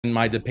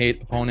My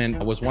debate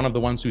opponent was one of the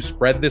ones who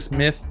spread this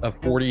myth of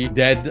 40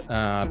 dead,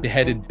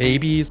 beheaded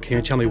babies. Can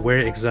you tell me where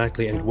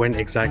exactly and when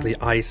exactly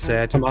I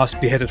said Hamas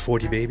beheaded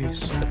 40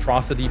 babies?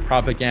 Atrocity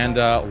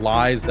propaganda,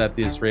 lies that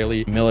the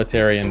Israeli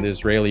military and the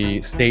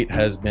Israeli state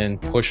has been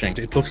pushing.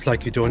 It looks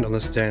like you don't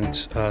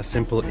understand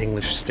simple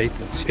English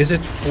statements. Is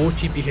it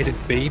 40 beheaded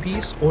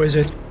babies or is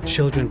it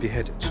children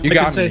beheaded? You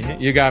got me.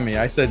 You got me.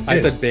 I said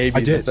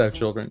babies instead of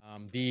children.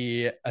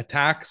 The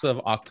attacks of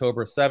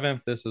October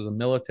 7th, this was a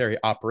military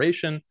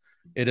operation.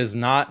 It has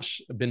not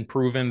been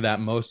proven that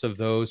most of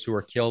those who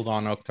were killed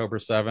on October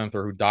 7th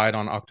or who died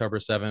on October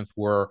 7th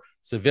were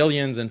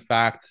civilians. In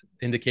fact,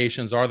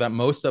 indications are that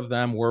most of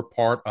them were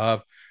part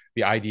of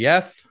the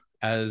IDF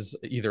as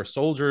either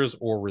soldiers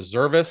or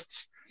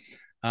reservists.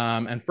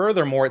 And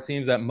furthermore, it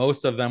seems that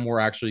most of them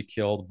were actually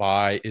killed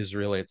by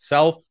Israel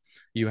itself.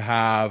 You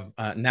have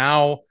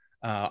now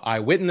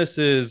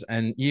eyewitnesses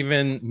and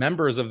even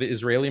members of the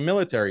Israeli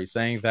military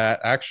saying that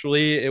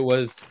actually it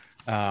was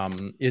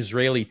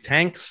Israeli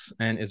tanks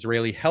and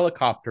Israeli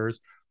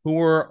helicopters who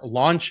were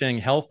launching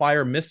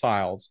Hellfire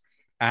missiles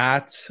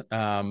at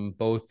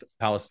both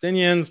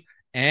Palestinians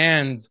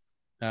and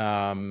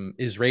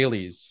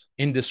Israelis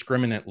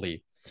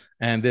indiscriminately.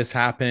 And this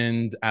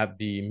happened at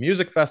the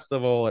music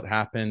festival. It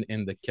happened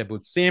in the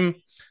kibbutzim.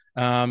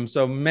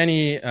 So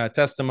many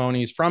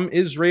testimonies from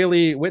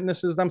Israeli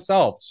witnesses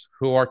themselves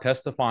who are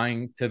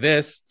testifying to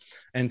this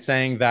and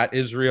saying that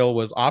Israel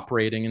was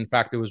operating. In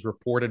fact, it was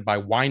reported by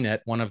Ynet,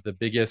 one of the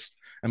biggest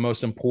and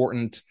most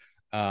important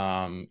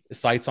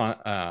sites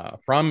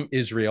from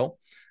Israel,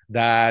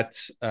 that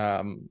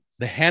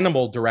the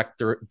Hannibal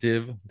directive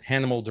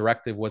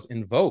was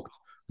invoked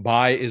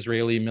by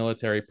Israeli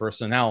military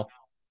personnel.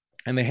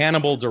 And the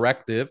Hannibal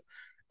directive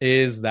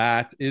is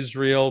that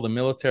Israel, the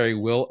military,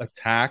 will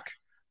attack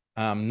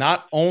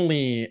not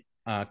only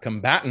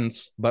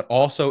combatants, but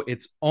also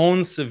its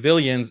own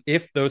civilians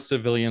if those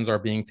civilians are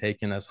being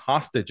taken as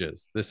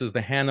hostages. This is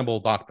the Hannibal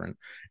doctrine,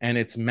 and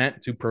it's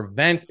meant to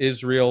prevent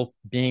Israel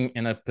being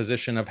in a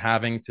position of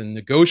having to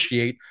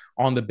negotiate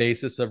on the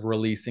basis of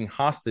releasing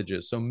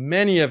hostages. So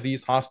many of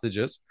these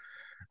hostages,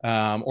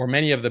 or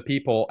many of the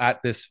people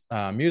at this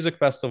music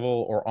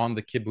festival or on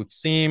the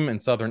kibbutzim in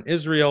southern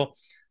Israel,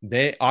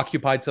 they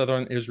occupied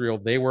southern Israel,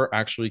 they were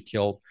actually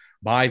killed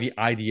by the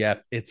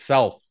IDF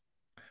itself.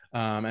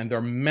 And there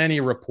are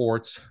many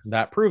reports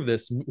that prove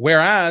this,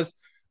 whereas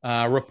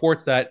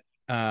reports that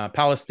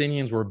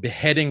Palestinians were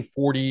beheading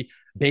 40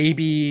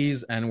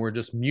 babies and were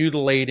just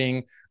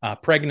mutilating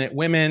pregnant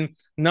women.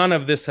 None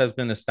of this has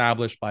been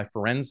established by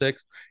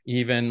forensics.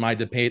 Even my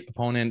debate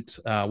opponent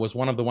was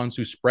one of the ones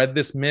who spread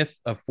this myth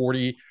of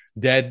 40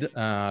 dead,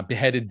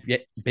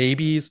 beheaded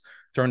babies.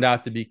 Turned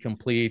out to be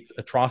complete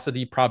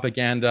atrocity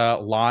propaganda,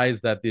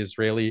 lies that the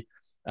Israeli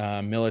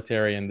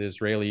military and the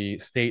Israeli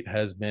state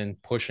has been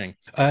pushing.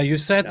 You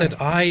said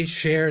that I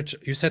shared.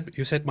 You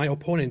said my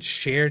opponent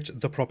shared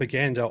the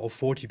propaganda of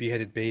 40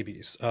 beheaded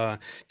babies.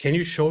 Can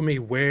you show me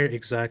where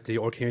exactly,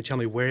 or can you tell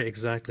me where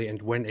exactly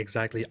and when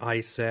exactly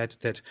I said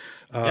that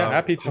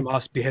happy to.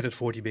 Hamas beheaded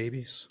 40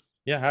 babies?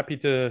 Yeah, happy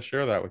to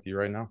share that with you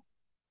right now.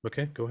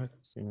 Okay, go ahead.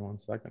 Give me 1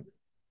 second.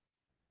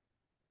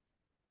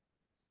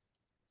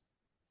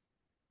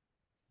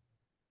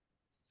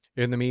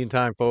 In the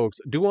meantime,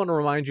 folks, do want to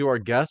remind you our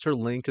guests are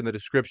linked in the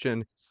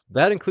description.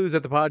 That includes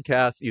at the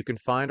podcast. You can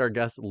find our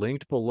guests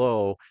linked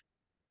below. I'll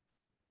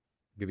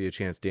give you a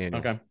chance, Daniel.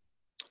 Okay.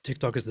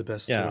 TikTok is the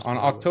best. Yeah, on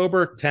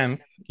October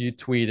 10th, you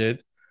tweeted,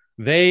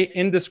 they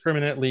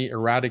indiscriminately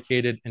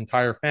eradicated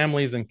entire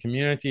families and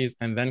communities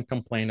and then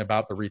complain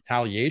about the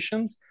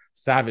retaliations.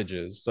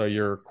 Savages. So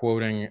you're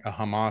quoting a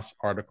Hamas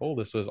article.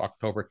 This was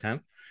October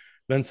 10th.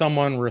 Then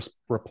someone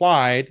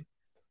replied,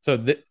 so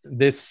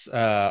this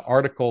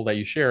article that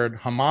you shared,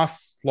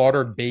 Hamas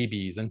slaughtered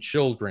babies and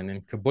children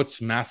in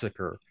kibbutz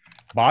massacre.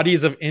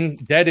 Bodies of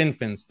dead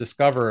infants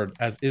discovered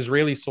as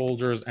Israeli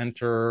soldiers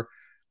enter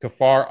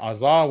Kfar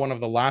Aza, one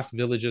of the last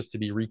villages to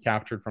be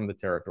recaptured from the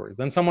territories.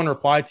 Then someone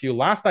replied to you,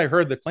 last I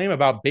heard, the claim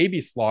about baby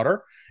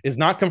slaughter is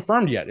not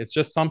confirmed yet. It's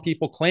just some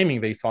people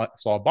claiming they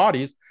saw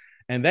bodies.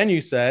 And then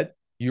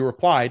you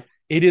replied,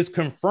 it is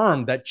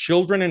confirmed that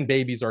children and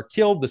babies are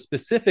killed. The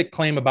specific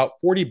claim about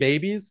 40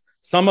 babies,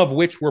 some of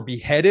which were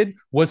beheaded,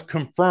 was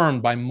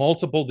confirmed by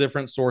multiple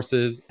different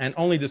sources and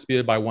only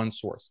disputed by one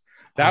source.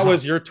 That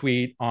was your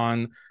tweet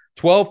on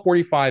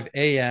 12:45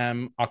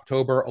 a.m.,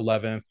 October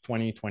 11th,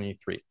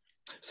 2023.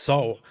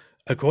 So,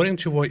 according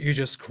to what you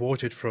just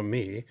quoted from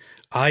me,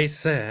 I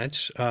said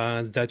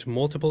that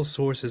multiple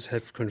sources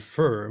have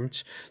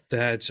confirmed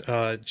that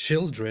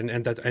children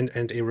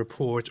and a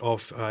report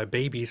of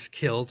babies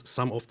killed,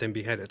 some of them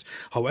beheaded.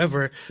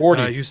 However,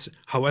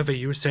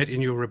 you said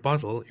in your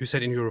rebuttal,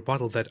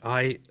 that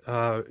I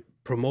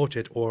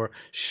promoted or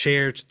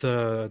shared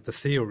the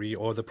theory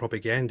or the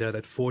propaganda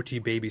that 40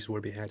 babies were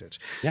beheaded.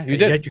 Yeah, you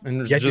did.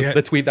 And just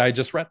the tweet that I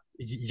just read.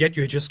 Yet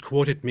you just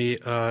quoted me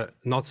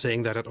not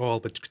saying that at all,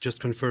 but just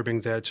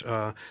confirming that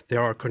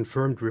there are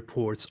confirmed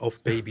reports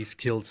of babies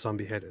killed, some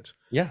beheaded.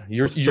 Yeah,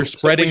 you're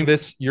spreading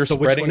this. You're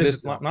spreading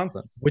this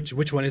nonsense.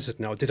 Which one is it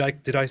now?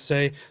 Did I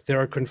say there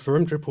are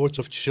confirmed reports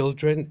of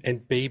children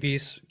and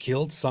babies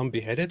killed, some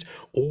beheaded,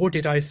 or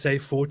did I say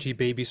 40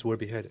 babies were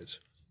beheaded?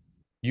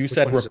 You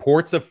said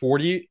reports of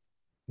 40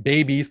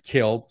 babies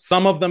killed,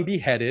 some of them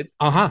beheaded,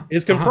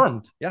 is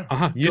confirmed.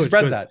 Yeah, you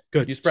spread that.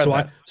 Good. You spread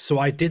that. So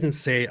I didn't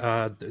say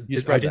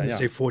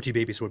say 40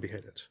 babies were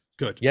beheaded.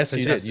 Good. Yes,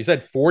 fantastic. You did. You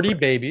said 40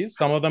 babies,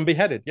 some of them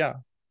beheaded. Yeah.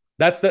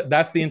 That's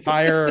the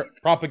entire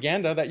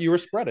propaganda that you were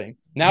spreading.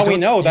 Now we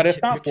know that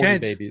it's not 40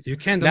 babies.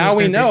 Now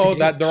we know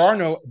that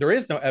there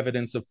is no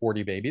evidence of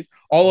 40 babies.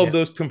 All of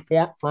those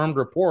confirmed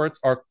reports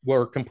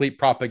were complete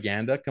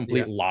propaganda,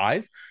 complete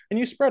lies, and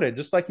you spread it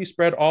just like you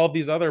spread all of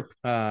these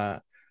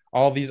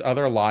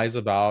other lies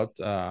about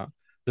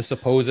the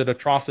supposed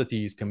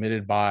atrocities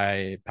committed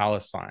by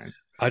Palestine.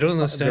 I don't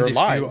understand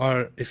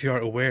if you are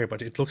aware,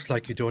 but it looks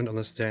like you don't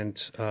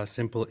understand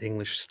simple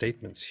English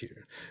statements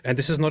here. And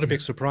this is not a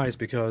big surprise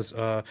because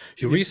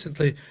you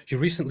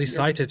recently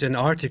cited an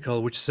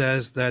article which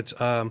says that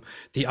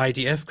the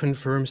IDF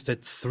confirms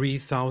that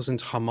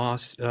 3,000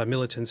 Hamas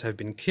militants have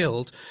been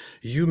killed.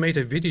 You made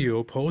a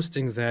video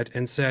posting that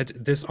and said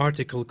this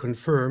article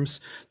confirms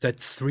that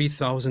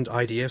 3,000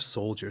 IDF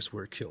soldiers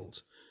were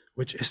killed,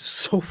 which is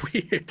so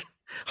weird.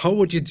 How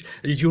would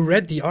you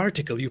read the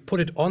article, you put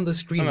it on the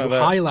screen, you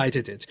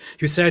highlighted it.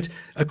 You said,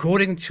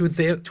 according to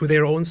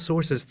their own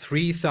sources,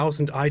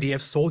 3,000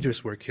 IDF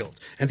soldiers were killed.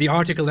 And the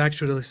article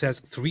actually says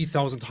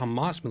 3,000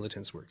 Hamas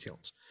militants were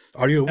killed.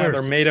 Are you aware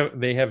of this?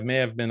 May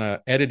have been an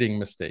editing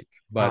mistake,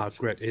 but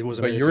great. It was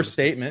but your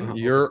statement,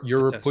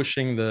 you're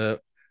pushing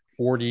the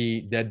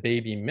 40 dead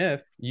baby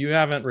myth. You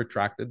haven't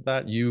retracted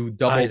that. You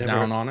doubled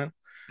down on it.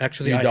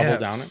 Actually, you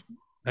doubled down it.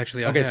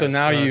 Actually, okay, so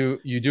now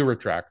you do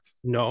retract.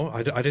 No,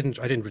 I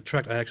didn't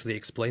retract. I actually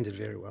explained it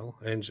very well,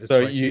 and it's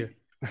so right here.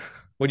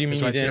 What do you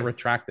mean you didn't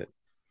retract it?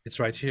 It's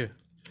right here.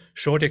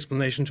 Short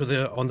explanation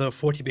on the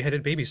 40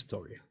 beheaded baby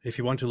story. If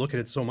you want to look at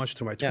it so much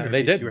through my Twitter,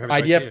 they did.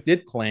 IDF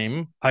did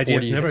claim.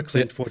 IDF never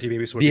claimed 40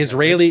 babies were the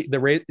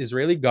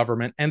Israeli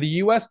government and the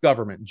U.S.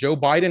 government. Joe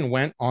Biden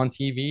went on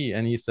TV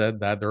and he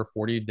said that there are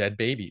 40 dead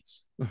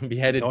babies,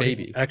 beheaded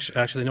babies.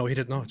 Actually, no, he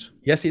did not.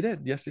 Yes, he did.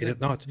 Yes, he did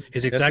not.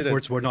 His exact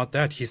words were not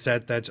that. He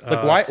said that.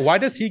 Look, why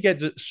does he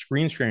get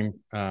screen sharing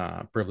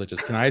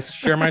privileges? Can I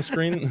share my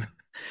screen?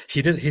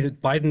 He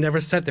did. Biden never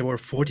said there were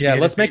 40. Yeah,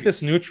 let's make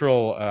this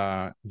neutral,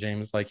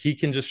 James. Like he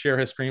can just share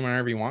his screen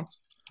whenever he wants.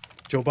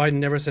 Joe Biden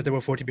never said there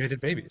were 40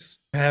 beheaded babies.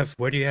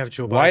 Where do you have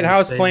Joe Biden? White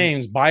House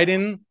claims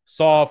Biden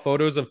saw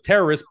photos of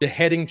terrorists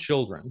beheading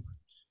children.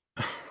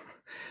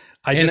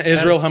 in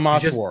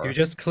Israel-Hamas war. You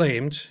just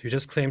claimed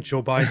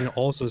Joe Biden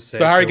also said.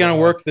 So how are you going to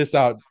work this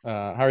out?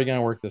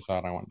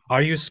 I want.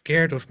 Are you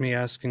scared of me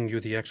asking you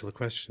the actual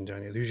question,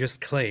 Daniel? You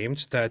just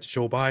claimed that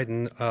Joe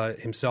Biden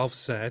himself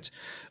said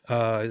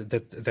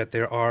that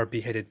there are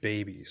beheaded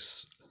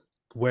babies.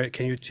 Where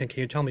can you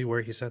tell me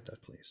where he said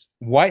that, please?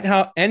 White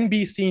House,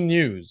 NBC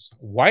News.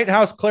 White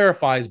House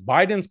clarifies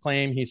Biden's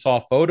claim he saw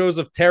photos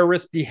of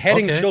terrorists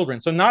beheading children.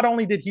 So not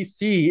only did he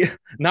see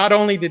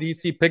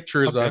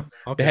pictures of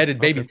beheaded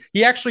babies,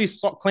 he actually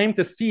claimed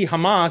to see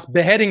Hamas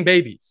beheading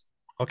babies.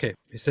 Okay,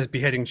 he said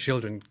beheading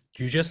children.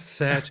 You just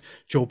said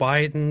Joe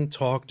Biden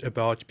talked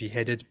about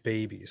beheaded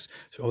babies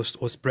or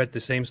spread the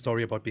same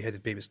story about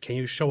beheaded babies. Can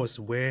you show us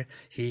where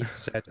he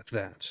said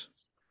that?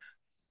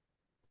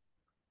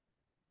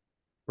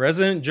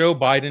 President Joe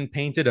Biden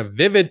painted a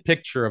vivid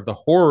picture of the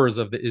horrors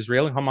of the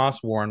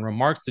Israeli-Hamas war in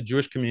remarks to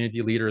Jewish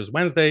community leaders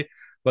Wednesday,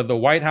 but the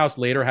White House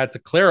later had to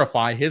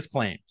clarify his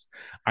claims.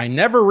 I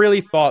never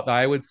really thought that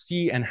I would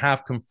see and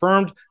have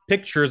confirmed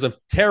pictures of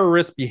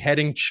terrorists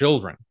beheading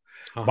children.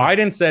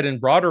 Biden said in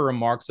broader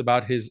remarks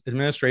about his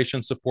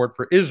administration's support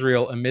for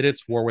Israel amid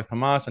its war with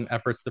Hamas and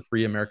efforts to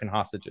free American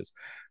hostages.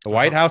 The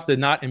White House did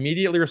not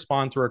immediately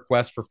respond to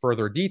requests for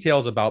further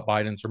details about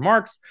Biden's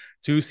remarks.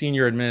 Two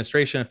senior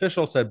administration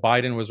officials said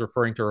Biden was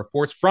referring to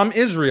reports from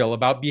Israel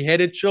about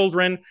beheaded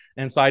children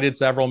and cited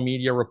several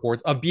media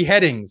reports of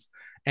beheadings.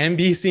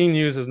 NBC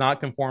News has not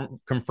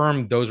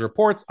confirmed those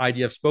reports.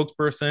 IDF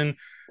spokesperson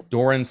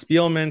Doran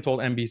Spielman told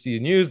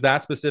NBC News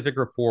that specific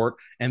report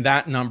and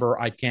that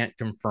number I can't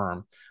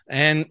confirm.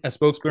 And a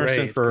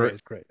spokesperson for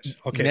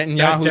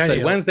Netanyahu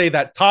said Wednesday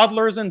that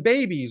toddlers and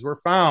babies were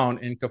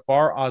found in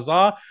Kfar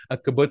Aza, a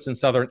kibbutz in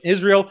southern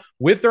Israel,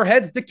 with their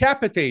heads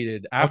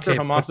decapitated after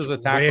Hamas's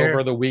attack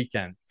over the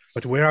weekend.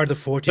 But where are the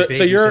 40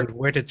 babies? And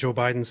where did Joe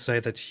Biden say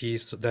that he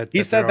said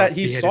that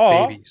he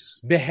saw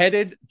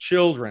beheaded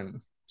children?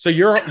 So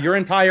your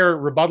entire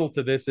rebuttal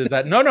to this is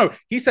that no,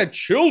 he said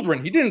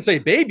children. He didn't say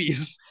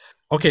babies.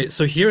 Okay,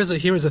 so here is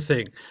a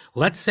thing.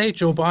 Let's say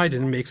Joe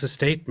Biden makes a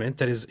statement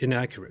that is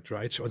inaccurate,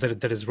 right, or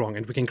that is wrong,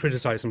 and we can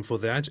criticize him for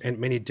that, and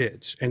many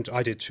did, and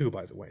I did too,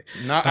 by the way.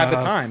 Not at the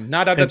time.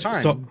 Not at the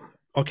time.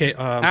 Okay.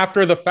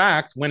 After the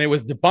fact, when it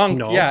was debunked,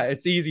 No, yeah,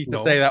 it's easy to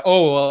no. say that,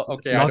 oh, well,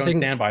 okay, I don't Nothing,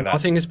 stand by that.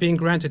 nothing is being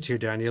granted here,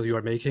 Daniel.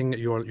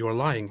 You're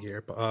lying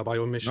here by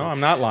omission. No, I'm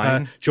not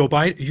lying. Joe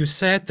Biden. You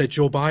said that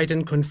Joe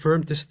Biden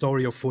confirmed the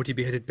story of 40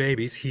 beheaded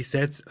babies. He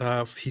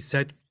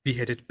said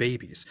beheaded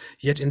babies.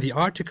 Yet in the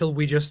article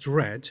we just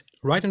read,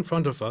 right in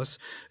front of us,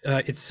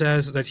 it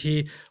says that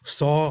he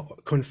saw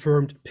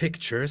confirmed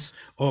pictures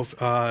of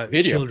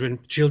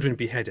children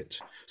beheaded.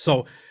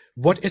 So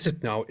what is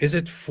it now? Is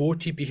it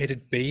 40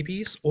 beheaded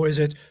babies or is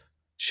it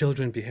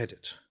children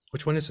beheaded?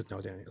 Which one is it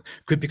now, Daniel?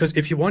 Because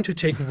if you want to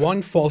take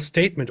one false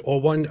statement or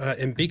one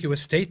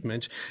ambiguous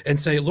statement and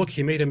say, look,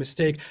 he made a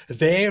mistake,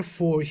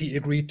 therefore he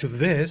agreed to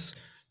this,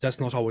 that's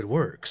not how it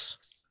works.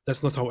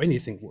 That's not how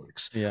anything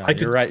works. Yeah,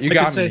 you're right. You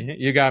got me.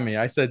 You got me.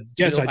 I said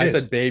yes, I did. I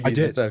said babies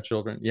instead of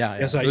children. Yeah,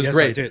 yes, it was yes,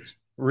 great. I did.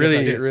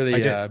 Really, yes,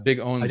 really big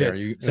own there.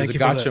 It was a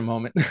gotcha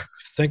moment.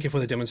 Thank you for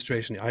the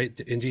demonstration. I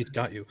indeed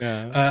got you.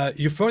 Yeah.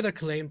 You further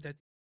claimed that